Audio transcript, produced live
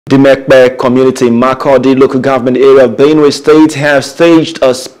Demekpe community in Makurdi local government area of Benue State have staged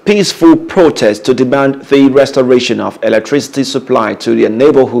a peaceful protest to demand the restoration of electricity supply to their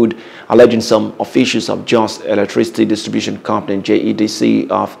neighborhood, alleging some officials of Jos Electricity Distribution Company JEDC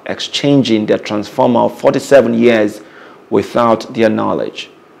of exchanging their transformer of 47 years without their knowledge.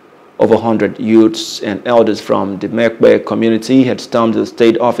 Over 100 youths and elders from the Demekpe community had stormed the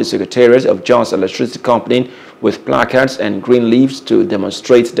state office secretariat of Jos Electricity Company with placards and green leaves to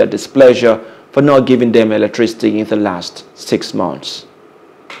demonstrate their displeasure for not giving them electricity in the last 6 months.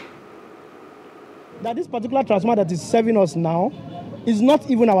 That this particular transformer that is serving us now is not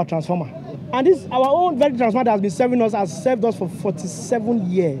even our transformer. And this, our own very transformer that has been serving us, has served us for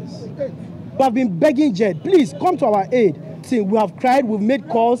 47 years. We have been begging JED, please come to our aid. See, we have cried, we've made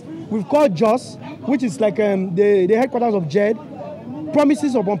calls, we've called Jos, which is like the headquarters of JED,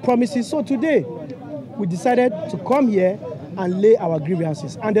 promises upon promises. So today, we decided to come here and lay our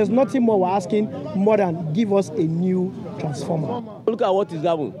grievances. And there's nothing more we're asking more than give us a new transformer. Look at what is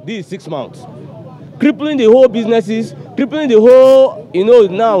happening. This is 6 months. Crippling the whole businesses, crippling the whole,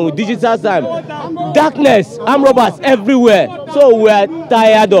 now digital time. Darkness, armed robbers everywhere. So we are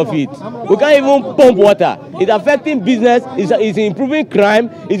tired of it. We can't even pump water. It's affecting business, it's improving crime.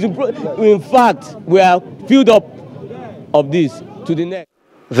 In fact, we are filled up of this to the next.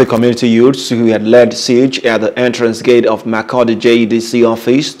 The community youths who had led siege at the entrance gate of Makurdi JEDC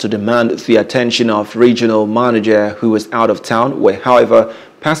office to demand the attention of regional manager who was out of town were, however,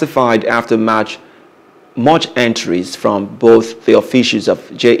 pacified after much entries from both the officials of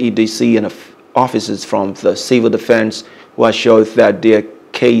JEDC and officers from the civil defense who assured that their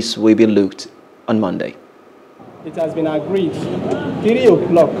case will be looked on Monday. It has been agreed 3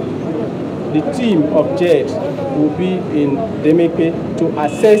 o'clock the team of JED will be in Demekpe to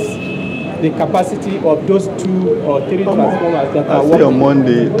assess the capacity of those 2 or 3 transformers that are working. On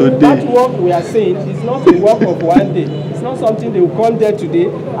Monday, today. That work we are saying is not a work of one day. It's not something they will come there today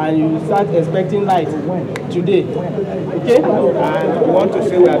and you start expecting light today. Okay? And we want to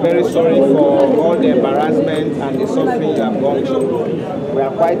say we are very sorry for all the embarrassment and the suffering you have gone through. We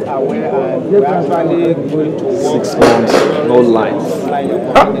are quite aware and we are actually going to work. 6 months, no lights.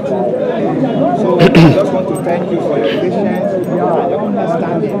 So I just want to thank you for your patience and your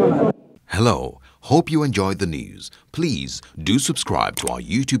understanding. Hello, hope you enjoyed the news. Please do subscribe to our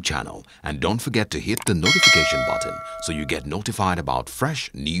YouTube channel and don't forget to hit the notification button so you get notified about fresh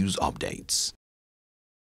news updates.